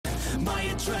My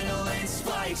adrenaline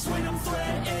spikes when I'm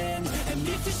threatened, and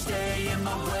if you stay in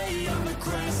my way, I'm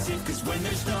aggressive. Cause when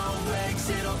there's no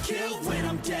exit, I'll kill when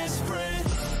I'm desperate.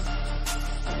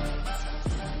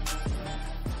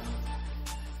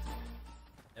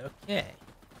 Okay.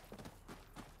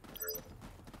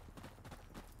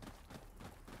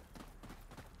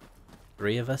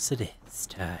 Three of us it is,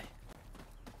 Ty.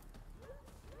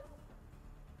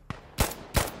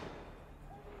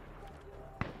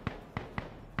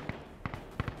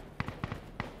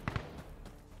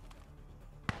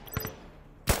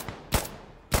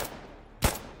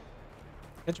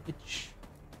 Catch a bitch.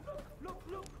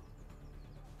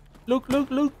 Look.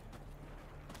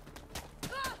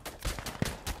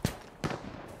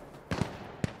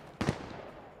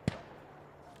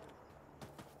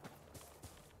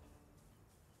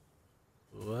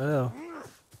 Well.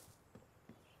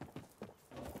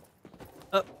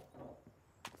 Up.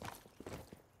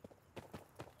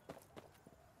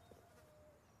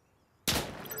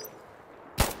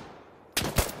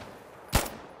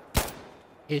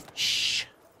 Itch.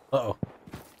 Uh-oh.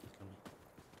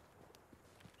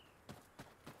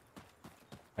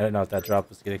 I didn't know if that drop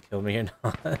was gonna kill me or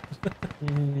not.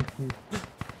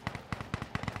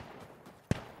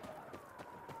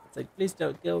 It's like, please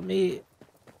don't kill me.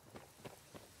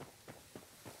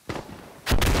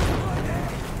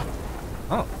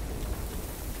 Oh.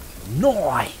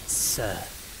 Nice!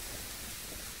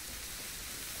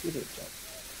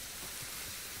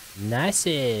 Nice!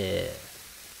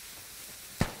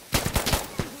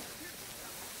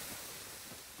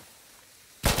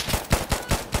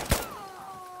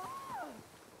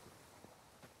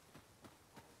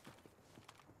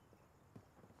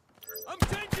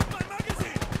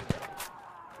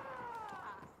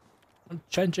 I'm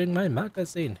changing my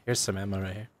magazine. Here's some ammo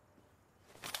right here.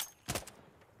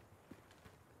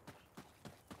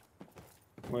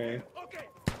 Where?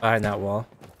 Behind that wall.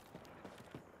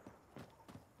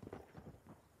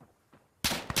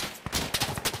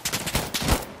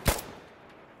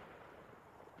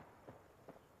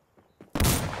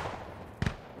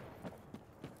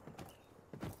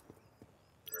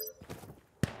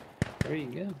 Where you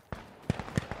go?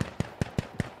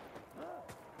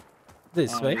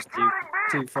 This way. It's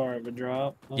too far of a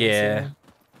drop. Yeah.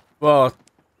 Well,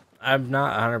 I'm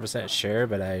not 100% sure,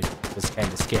 but I was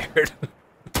kind of scared.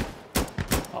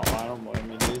 Oh, I don't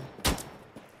blame you, dude.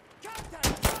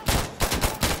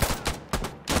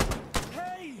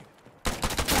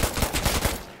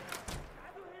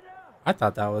 I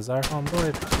thought that was our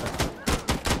homeboy.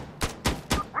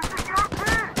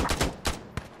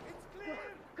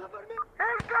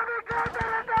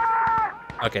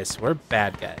 Okay, so we're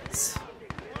bad guys.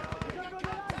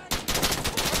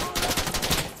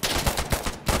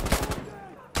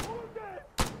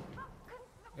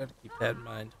 Gotta keep that in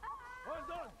mind.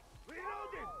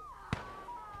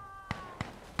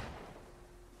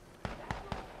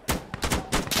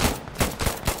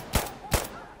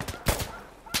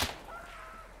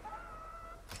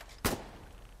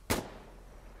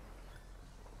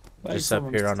 Just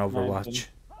up here on Overwatch.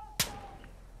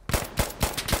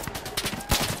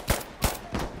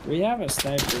 We have a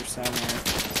sniper somewhere.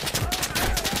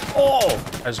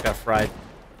 Oh! I just got fried.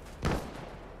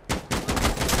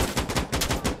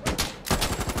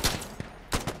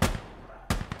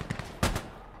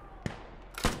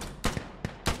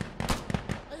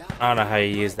 I don't know how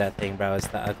you use that thing, bro. It's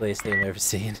the ugliest thing I've ever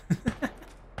seen.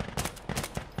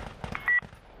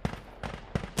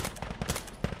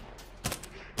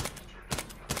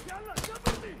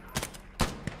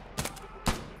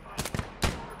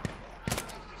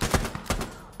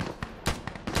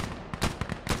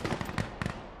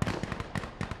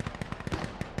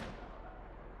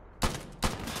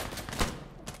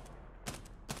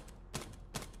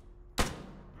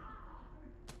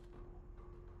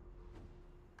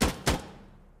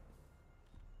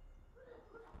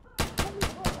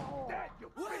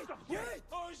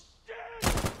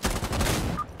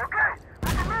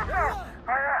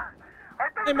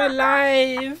 I'm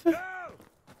alive!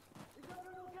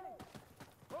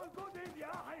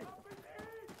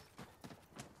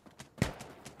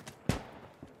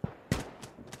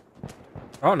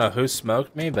 I don't know who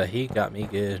smoked me, but he got me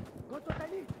good.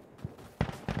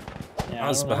 Yeah, I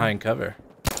was behind cover.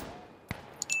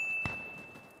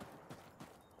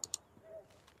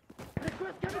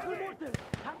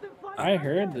 I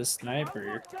heard the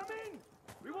sniper.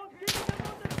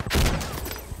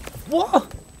 Whoa!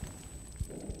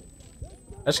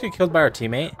 I just got killed by our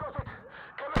teammate.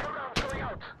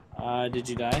 Did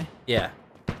you die? Yeah.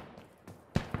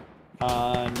 No.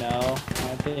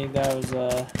 I think that was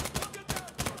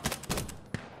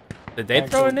Did they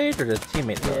throw a nade or did the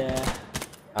teammate throw it? Yeah.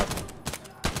 Okay.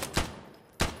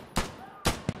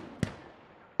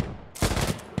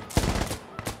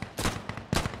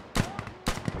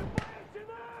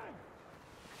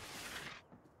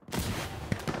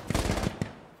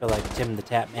 I feel like Tim the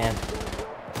Tap Man.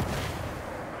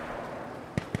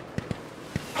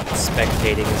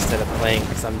 Spectating instead of playing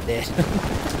because I'm dead.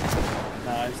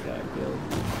 Nah, I just got killed.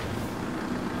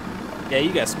 Yeah,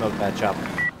 you got smoked by a chopper.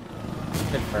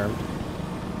 Confirmed.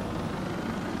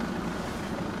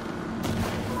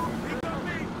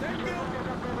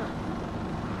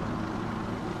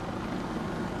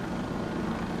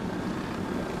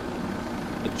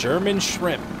 The German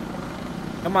shrimp.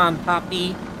 Come on,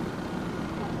 Poppy.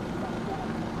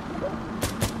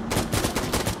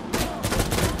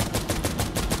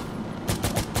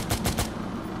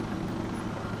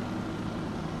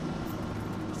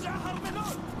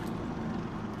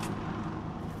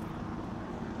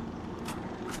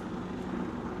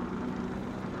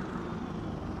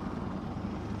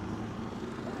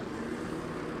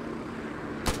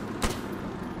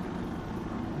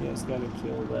 You guys gotta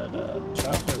kill that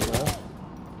chopper, bro.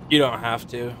 You don't have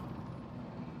to.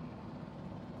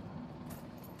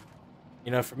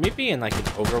 You know, for me being like an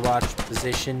Overwatch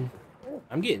position,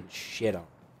 I'm getting shit on.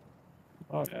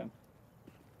 Oh yeah.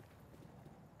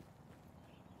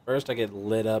 First, I get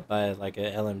lit up by like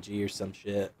a LMG or some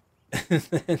shit. And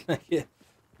then I get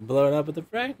blown up with a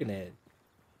frag grenade.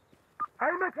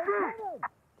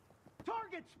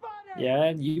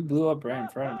 Yeah, you blew up right in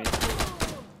front of me.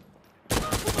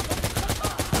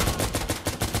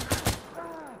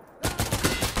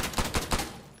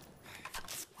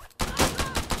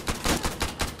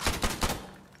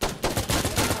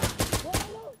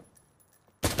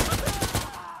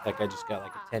 Like I just got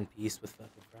like a 10-piece with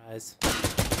fucking fries.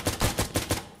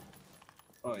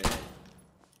 Oh yeah.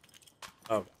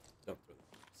 Oh, don't throw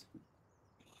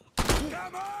the fries.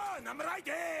 Come on, I'm right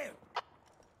here.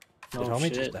 Did Oh homie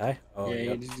shit. just die? Oh,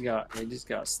 yeah, yep. he just got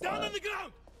Down on slapped. the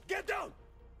ground. Get down.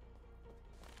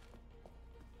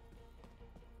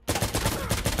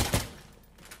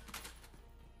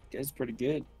 Guy's pretty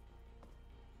good.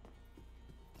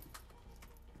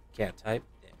 Can't type.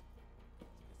 Damn.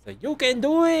 So you can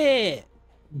do it.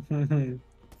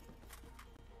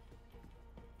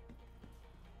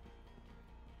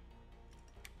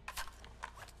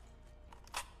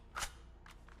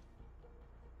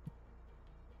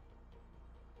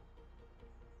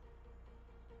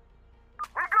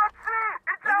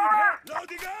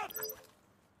 Loading up.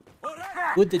 All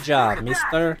right. Good job,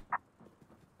 mister.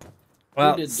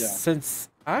 Well, Good job. since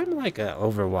I'm like a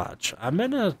Overwatch, I'm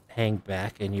gonna hang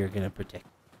back and you're gonna protect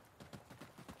me.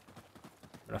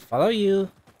 I'm gonna follow you.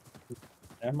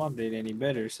 That mom did any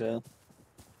better, so.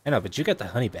 I know, but you got the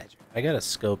honey badger. I got a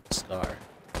scoped scar.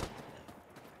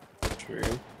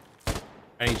 True.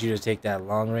 I need you to take that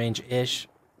long range ish,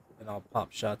 and I'll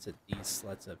pop shots at these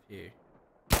sluts up here.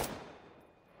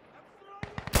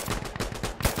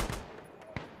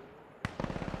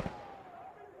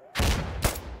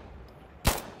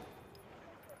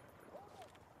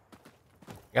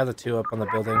 Got the two up on the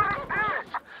building.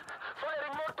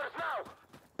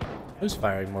 Who's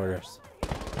firing mortars?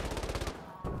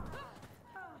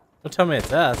 Don't tell me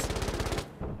it's us.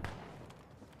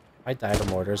 I died of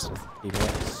mortars with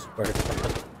teammate. I swear to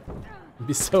God. I'd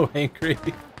be so angry.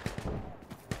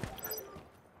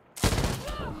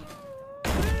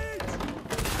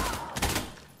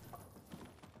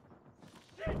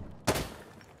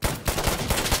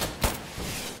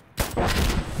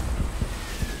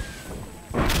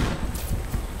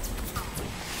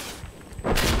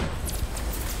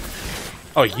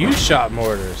 Oh, you shot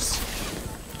mortars.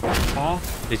 Huh?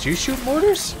 Did you shoot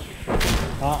mortars?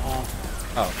 Uh-uh.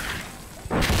 Oh,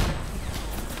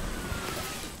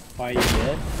 Why you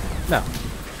dead? no.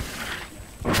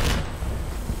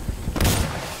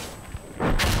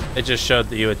 It just showed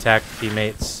that you attacked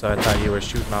teammates, so I thought you were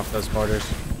shooting off those mortars.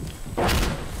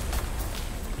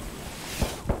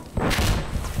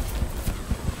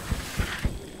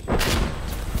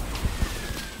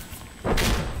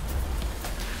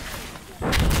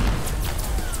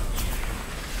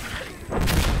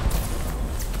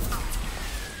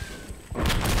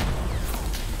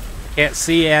 Can't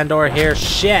see and or hear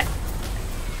shit.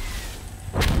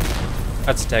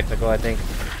 That's technical, I think.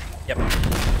 Yep.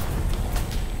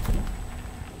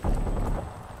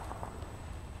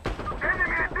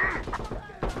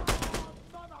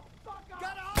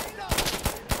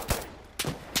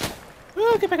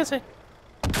 Ooh, get back inside.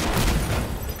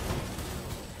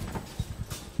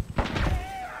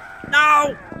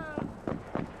 No!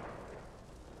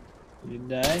 You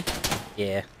die?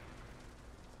 Yeah.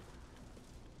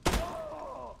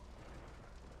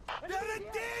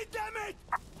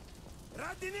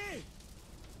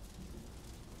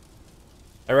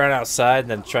 I ran outside and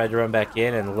then tried to run back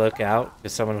in and look out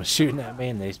because someone was shooting at me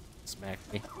and they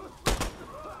smacked me.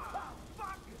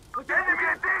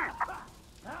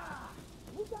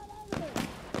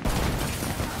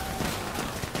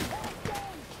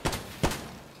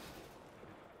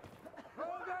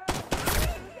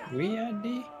 We had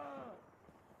D?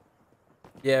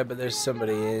 Yeah, but there's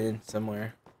somebody in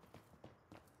somewhere.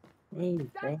 Whoa,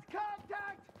 bro.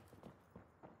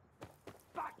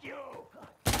 Fuck you!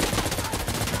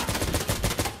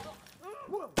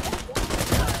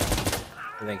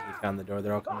 I think he found the door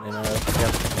they're all coming in out of.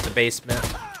 Yep, the basement.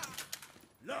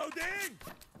 Loading!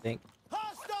 I think.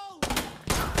 Hostile!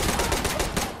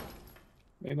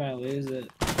 We might lose it.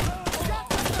 That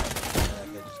guy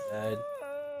just died.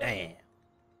 Damn.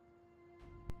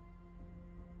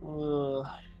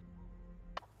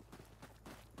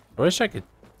 I wish I could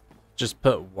just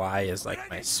put Y as like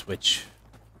my switch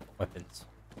weapons.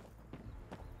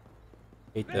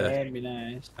 That'd be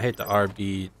nice. I hate the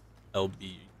RB,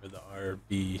 LB, or the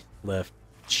RB left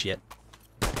shit.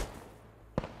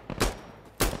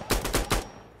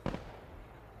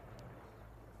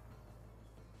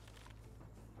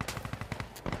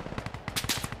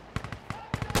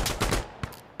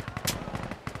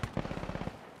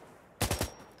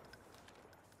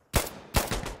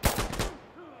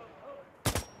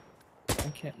 I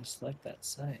can't select that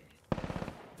site.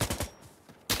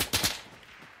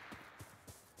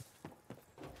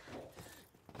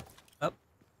 Up.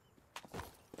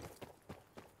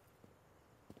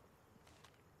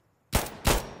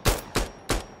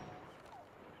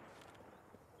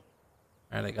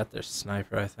 Alright, I got their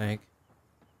sniper, I think.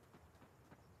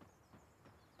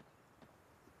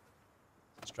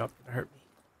 This drop gonna hurt me.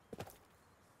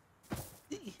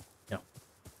 No.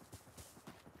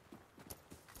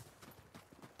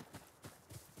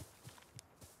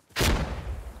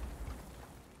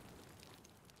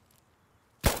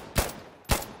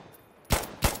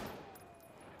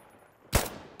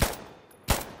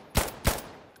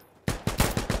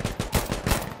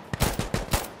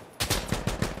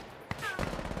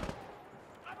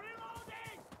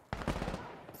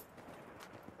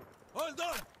 Hold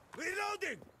on!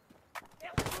 Reloading!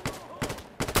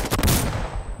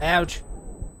 Ouch!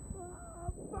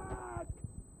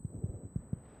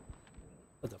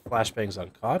 But the flashbangs on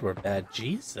COD were bad.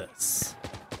 Jesus.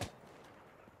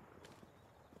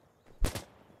 Yeah,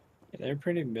 they're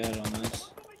pretty bad on this.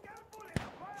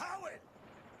 Howard!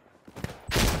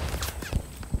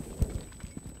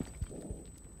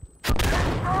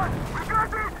 We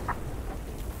got it!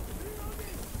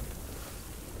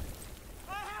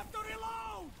 I have to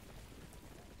reload!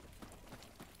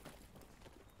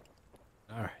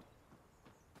 Alright.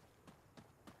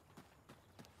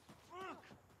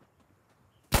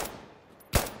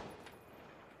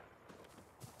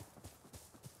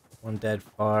 One dead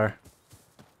far.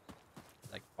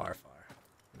 Like far.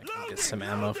 I can get some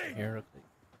ammo from here real quick.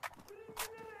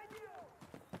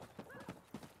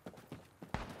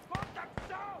 Contact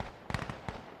down!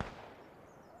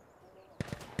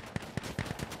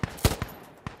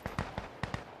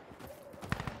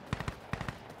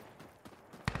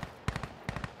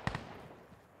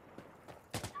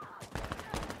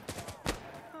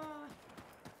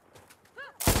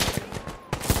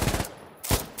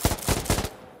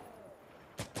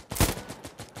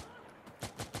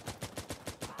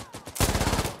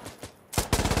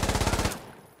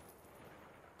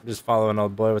 I'm just following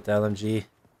old boy with the LMG.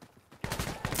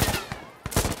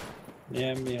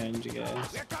 Yeah, I'm behind you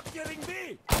guys. We're capturing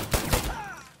B!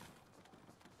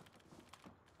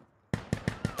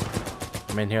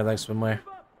 I'm in here like somewhere.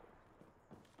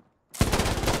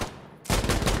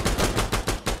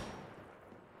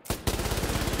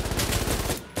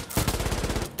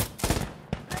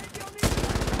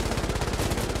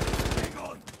 Hang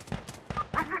on!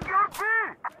 We secure B!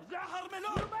 Zahar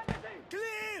Melo!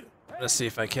 Clear! Let's see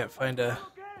if I can't find a.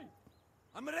 Okay.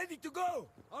 I'm ready to go.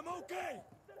 I'm okay.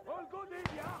 All good in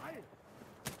يا أخي.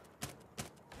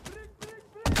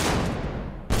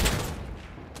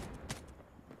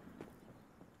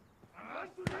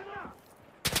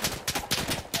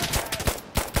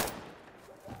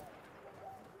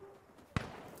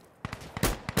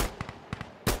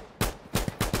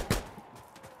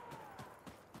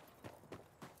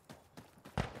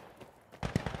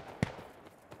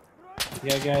 You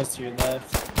got guys to your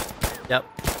left. Yep.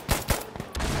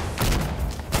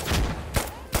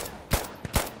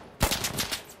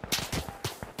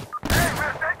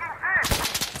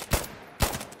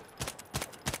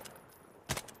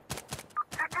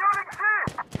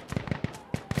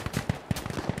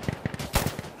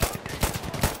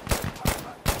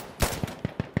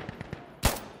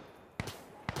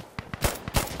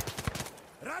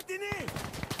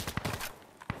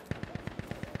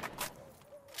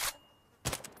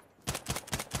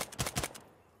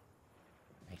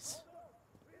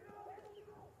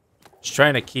 Just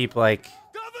trying to keep like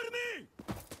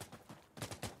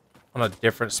on a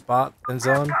different spot than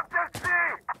zone.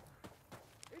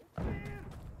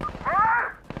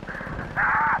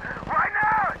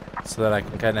 So that I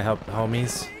can kind of help the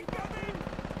homies.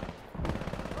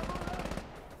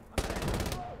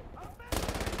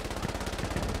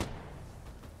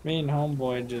 Me and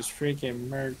homeboy just freaking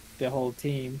murked the whole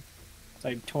team. It's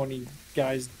like 20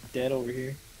 guys dead over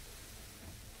here.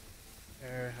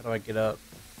 How do I get up?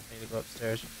 I need to go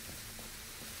upstairs.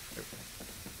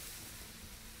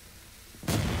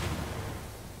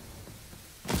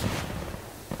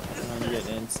 I'm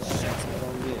getting inside so I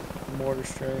don't get mortar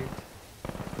strike.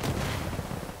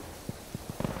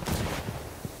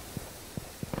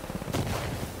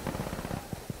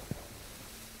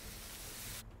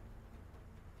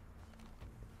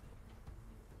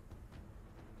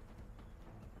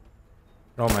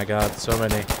 Oh my god, so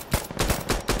many.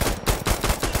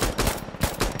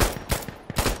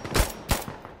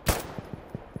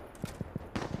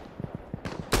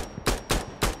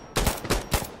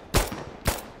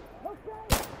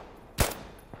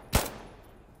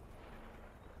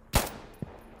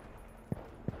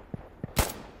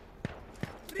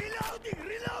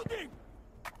 Reloading!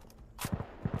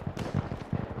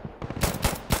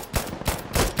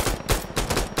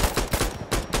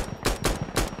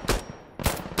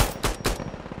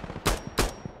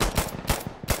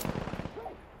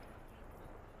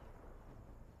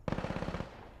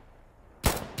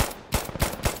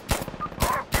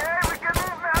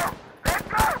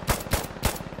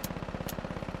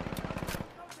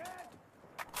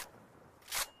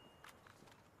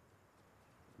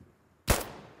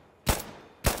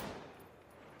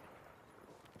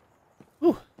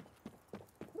 Whew.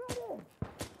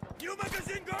 New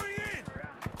magazine going in!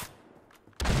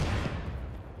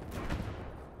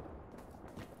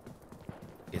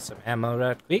 Get some ammo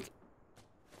right quick.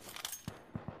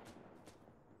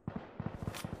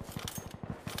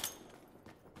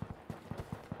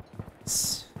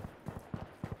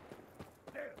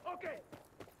 Okay.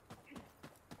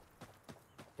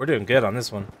 We're doing good on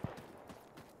this one.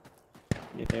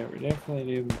 Yeah, we're definitely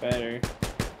doing better.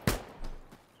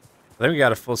 I think we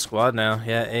got a full squad now.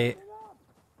 Yeah, 8.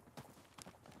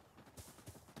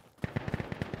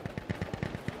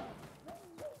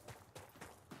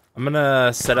 I'm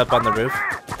gonna set up on the roof.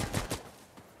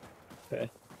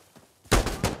 Okay.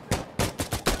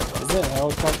 Is that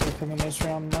helicopter coming this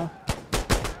round now?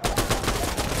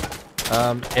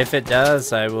 If it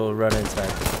does, I will run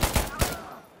inside.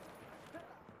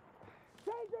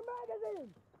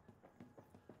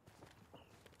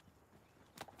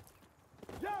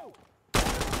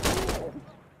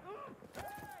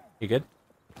 You good?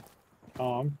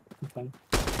 Oh, I'm fine.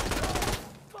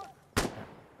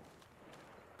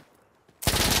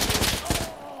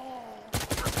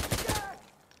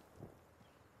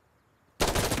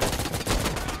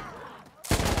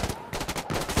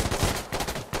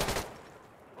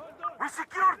 We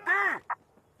secured D!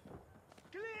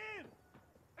 Clear!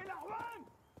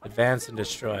 Advance and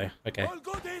destroy. Okay. All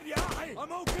good here, يا أخي.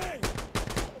 I'm okay.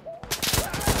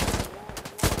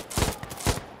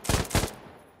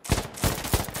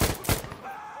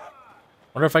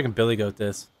 Wonder if I can billy goat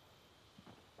this.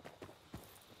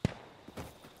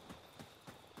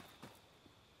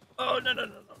 Oh no no no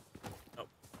no. Nope.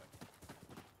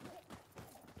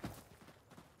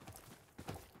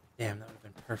 Damn, that would have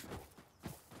been perfect.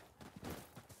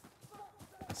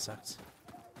 That sucks.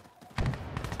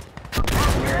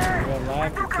 Yeah, we got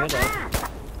lag to kill us.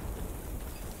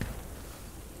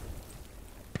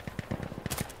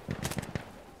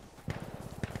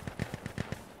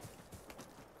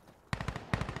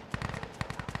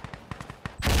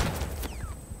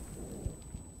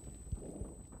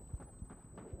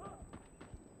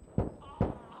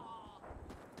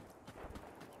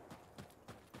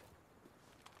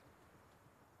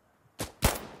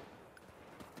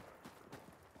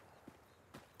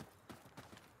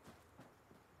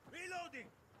 Reloading!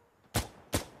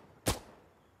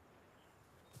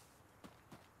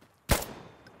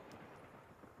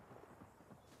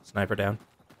 Sniper down.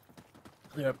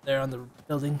 Clear up there on the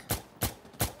building.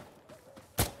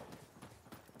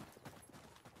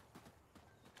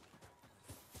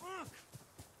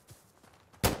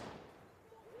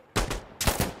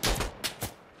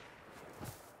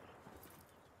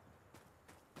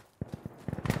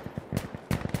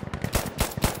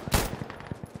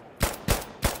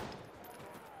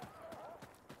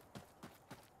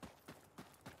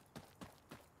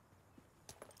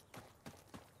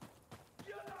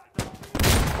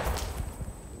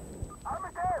 I'm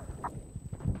dead!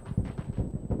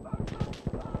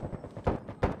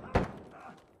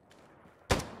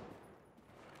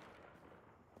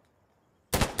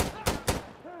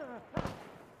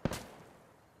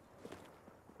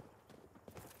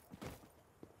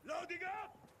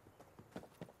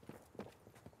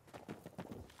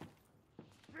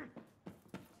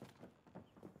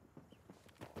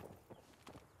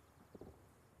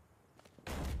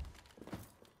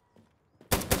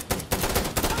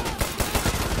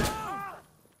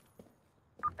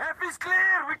 F is clear!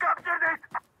 We captured it!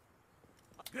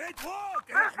 Great work!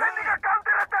 They're sending a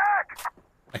counterattack!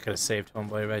 I could have saved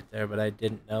homeboy right there, but I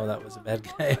didn't know that was a bad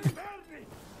guy.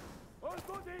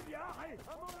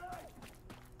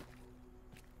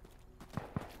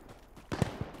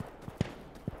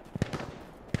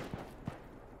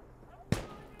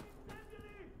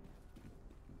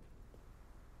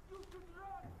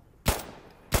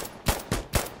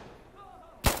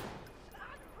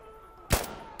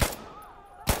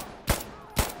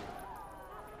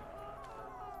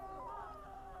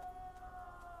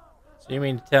 So you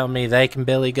mean to tell me they can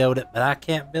Billy Goat it, but I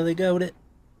can't Billy Goat it?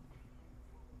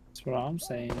 That's what I'm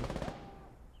saying.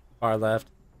 Far left.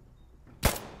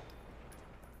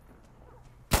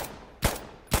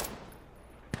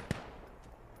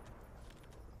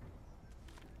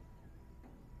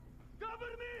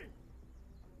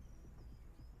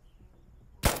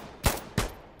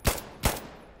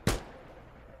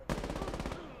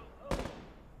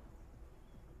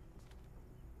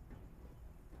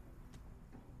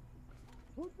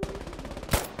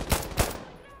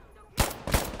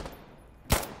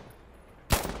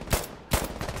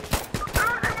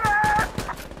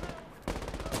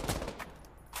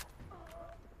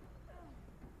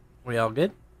 We all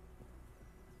good?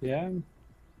 Yeah, I'm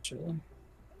chilling.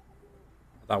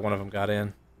 I thought one of them got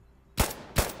in. Not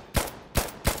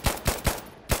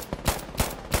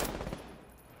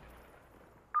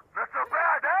so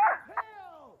bad, huh?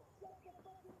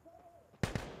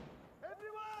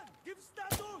 Everyone, give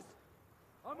status!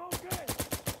 I'm okay!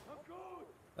 I'm good!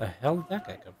 The hell did that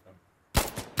guy come from?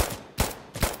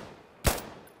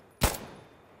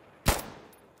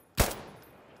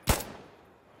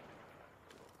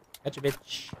 Gotcha,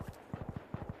 bitch.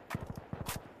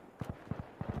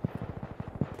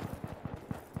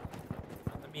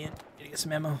 Let me in. Gotta get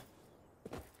some ammo.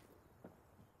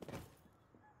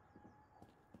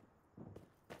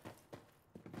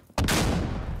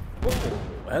 Oh,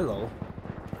 hello.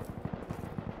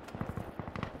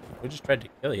 We just tried to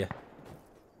kill you.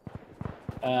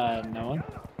 No one?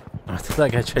 I thought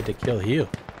that guy tried to kill you.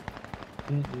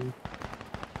 Mm-mm.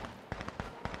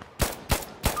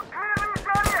 Clear this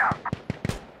area!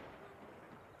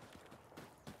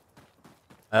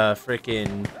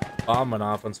 Freaking bomb went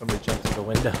off when somebody jumped through the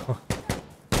window.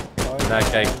 Oh, That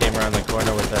guy yeah. came around the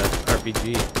corner with a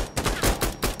RPG.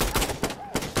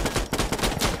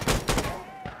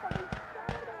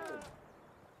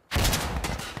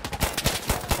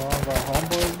 One of our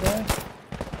homeboys died?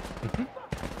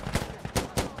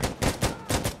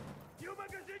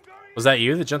 Was that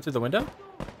you that jumped through the window?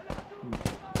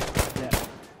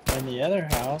 Yeah. In the other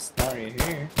house, not right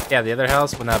here. Yeah, the other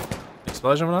house when that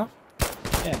explosion went off?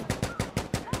 Yeah.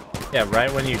 Yeah,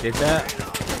 right when you did that,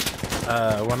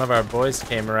 one of our boys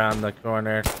came around the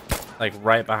corner, like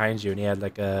right behind you, and he had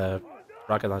like a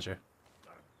rocket launcher.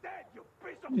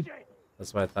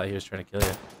 That's why I thought he was trying to kill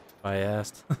you. Why I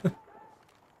asked.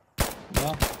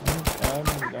 No,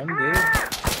 I'm good.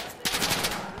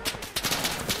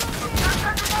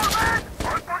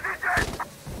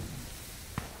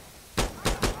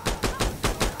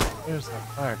 There's that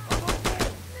fire.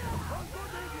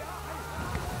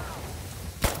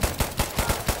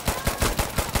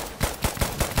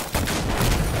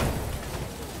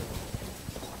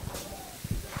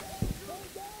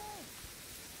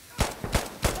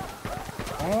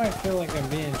 Why do I feel like I'm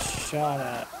being shot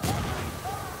at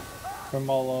from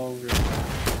all over?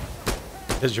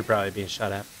 Because you're probably being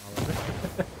shot at all over.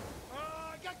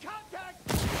 I got contact!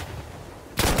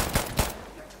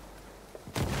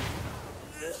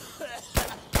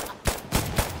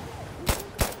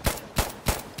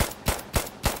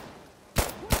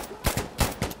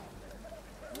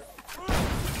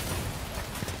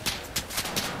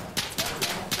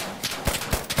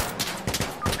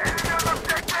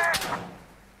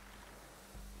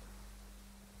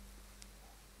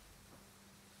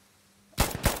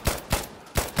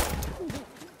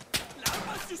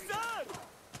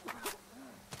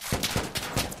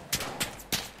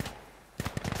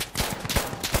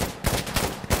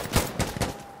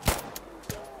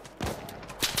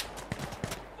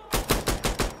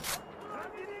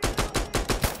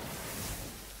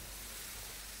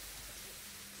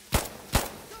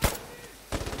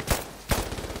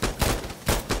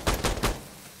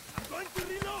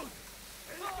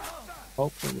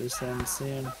 Hopefully this ends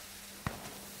soon.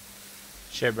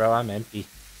 Shit, bro, I'm empty.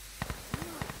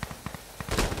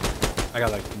 I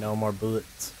got like no more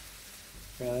bullets.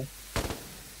 Really?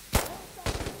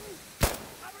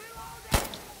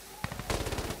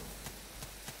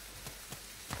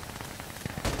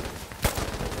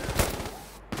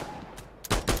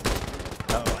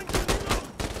 Uh-oh.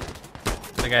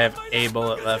 I think I have a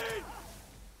bullet left.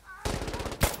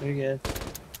 You're good.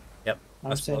 Yep. I'm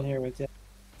that's sitting full. here with you.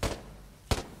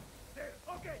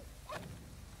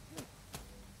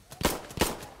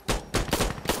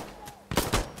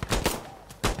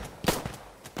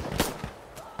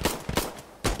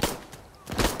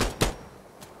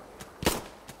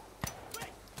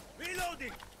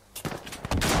 Reloading.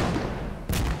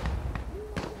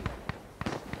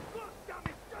 God damn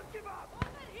it, just give up.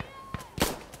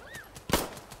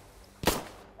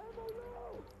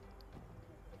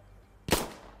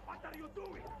 What are you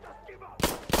doing? Just give up.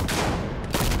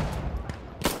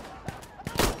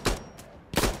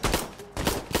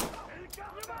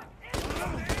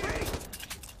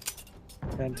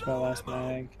 That's my last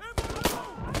mag.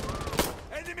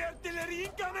 Enemy artillery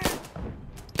incoming.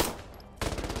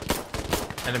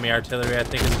 Enemy artillery, I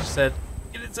think is what you said.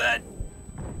 Get inside.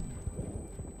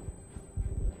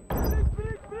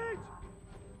 Bridge.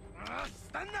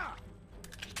 Stand up.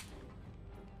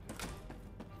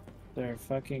 Is there a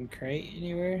fucking crate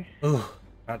anywhere? Ooh.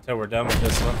 Not till we're done with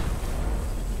this one.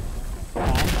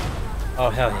 Oh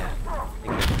hell yeah.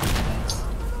 Thank you.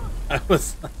 I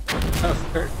was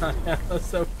hurting. I was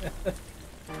so bad.